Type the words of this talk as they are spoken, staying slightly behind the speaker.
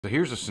So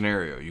here's a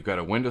scenario. You've got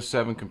a Windows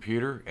 7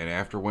 computer, and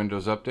after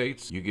Windows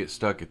updates, you get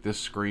stuck at this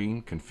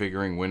screen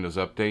configuring Windows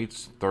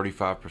updates,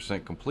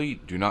 35%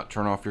 complete. Do not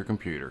turn off your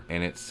computer.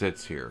 And it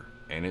sits here,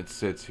 and it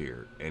sits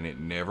here, and it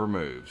never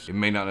moves. It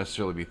may not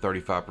necessarily be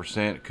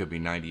 35%, it could be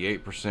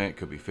 98%, it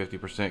could be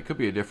 50%, it could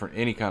be a different,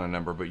 any kind of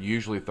number, but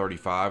usually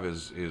 35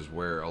 is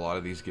where a lot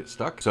of these get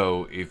stuck.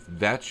 So if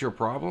that's your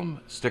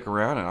problem, stick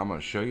around and I'm going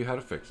to show you how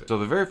to fix it. So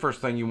the very first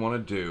thing you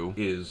want to do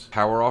is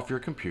power off your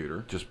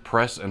computer. Just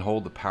press and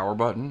hold the power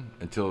button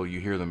until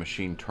you hear the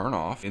machine turn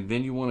off, and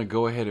then you want to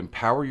go ahead and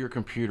power your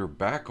computer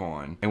back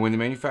on. And when the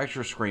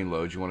manufacturer screen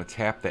loads, you want to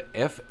tap the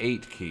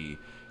F8 key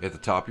at the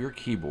top of your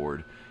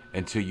keyboard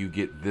until you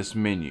get this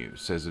menu. It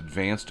says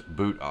Advanced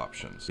Boot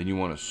Options. Then you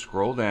want to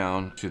scroll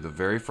down to the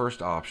very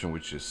first option,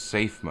 which is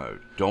Safe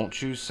Mode. Don't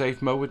choose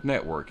Safe Mode with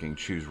networking,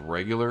 choose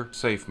regular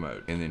Safe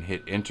Mode, and then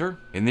hit Enter.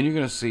 And then you're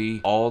going to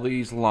see all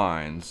these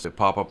lines that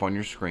pop up on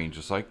your screen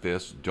just like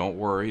this. Don't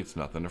worry, it's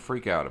nothing to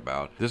freak out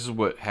about. This is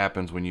what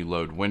happens when you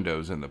load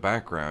Windows in the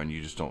background,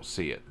 you just don't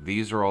see it.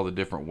 These are all the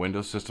different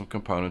Windows system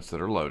components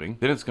that are loading.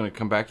 Then it's going to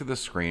come back to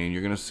this screen and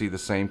you're going to see the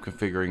same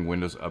configuring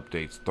Windows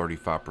updates,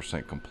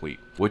 35%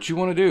 complete. What you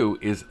want to do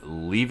is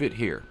leave it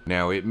here.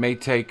 Now it may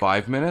take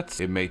 5 minutes,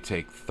 it may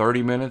take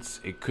 30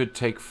 minutes, it could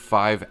take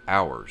 5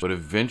 hours, but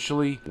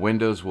eventually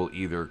Windows will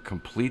either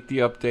complete the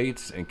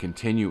updates and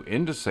continue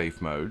into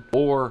safe mode,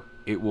 or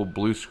it will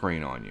blue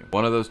screen on you.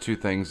 One of those two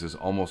things is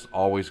almost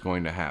always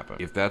going to happen.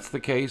 If that's the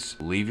case,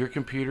 leave your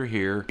computer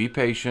here, be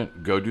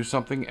patient, go do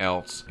something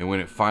else, and when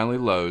it finally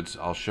loads,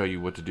 I'll show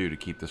you what to do to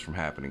keep this from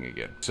happening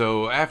again.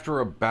 So after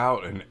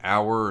about an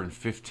hour and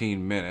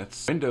 15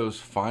 minutes,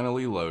 Windows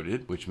finally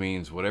loaded, which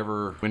means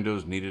whatever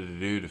Windows needed to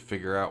do to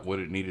figure out what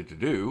it needed to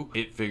do,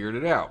 it figured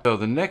it out. So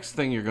the next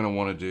thing you're going to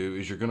want to do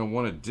is you're going to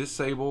want to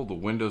disable the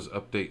Windows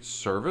Update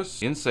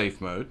service in safe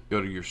mode.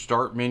 Go to your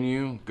Start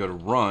menu, go to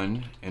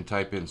Run, and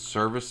type in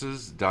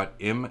services.msc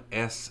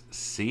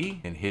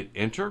and hit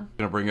enter. It's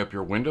going to bring up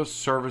your Windows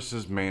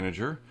Services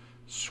Manager.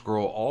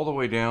 Scroll all the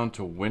way down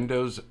to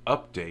Windows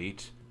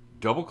Update,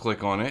 double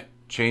click on it,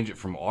 change it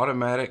from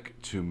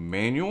automatic to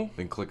manual,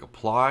 then click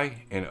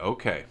apply and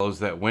OK. Close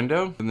that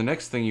window. And the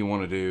next thing you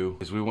want to do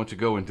is we want to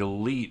go and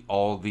delete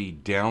all the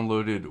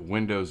downloaded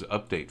Windows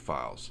Update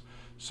files.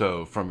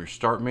 So from your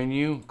Start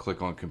menu,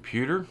 click on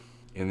Computer.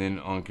 And then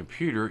on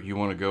computer, you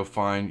want to go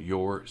find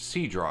your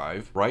C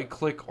drive, right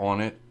click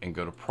on it and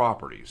go to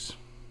Properties.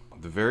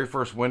 The very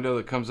first window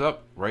that comes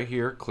up right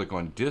here, click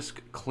on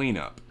Disk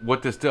Cleanup.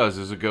 What this does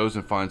is it goes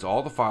and finds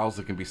all the files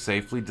that can be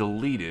safely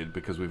deleted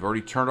because we've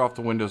already turned off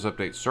the Windows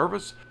Update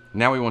service.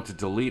 Now we want to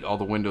delete all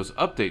the Windows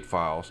Update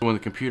files. So when the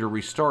computer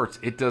restarts,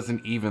 it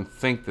doesn't even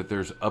think that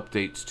there's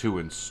updates to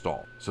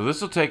install. So this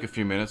will take a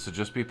few minutes, so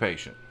just be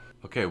patient.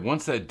 Okay,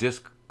 once that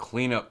disk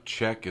cleanup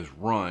check is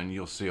run,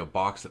 you'll see a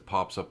box that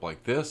pops up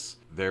like this.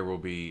 There will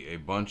be a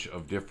bunch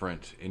of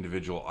different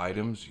individual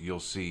items. You'll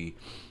see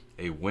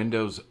a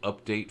Windows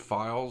Update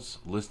files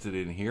listed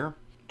in here.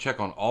 Check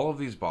on all of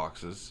these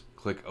boxes,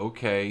 click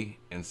OK,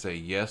 and say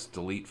yes,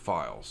 delete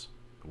files.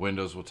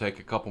 Windows will take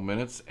a couple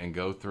minutes and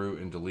go through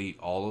and delete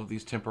all of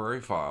these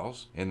temporary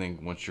files. And then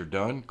once you're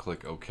done,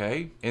 click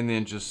OK, and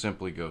then just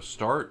simply go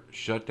Start,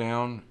 shut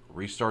down,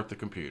 restart the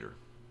computer.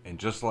 And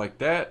just like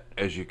that,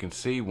 as you can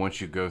see, once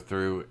you go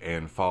through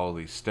and follow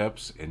these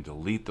steps and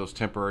delete those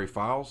temporary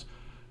files,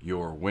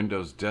 your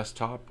Windows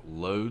desktop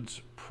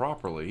loads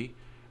properly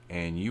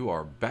and you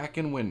are back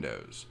in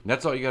Windows. And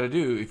that's all you got to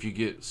do if you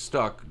get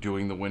stuck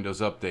doing the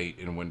Windows Update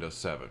in Windows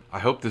 7. I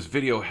hope this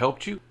video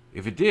helped you.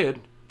 If it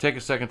did, take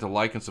a second to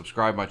like and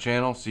subscribe my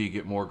channel so you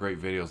get more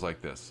great videos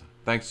like this.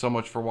 Thanks so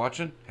much for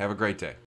watching. Have a great day.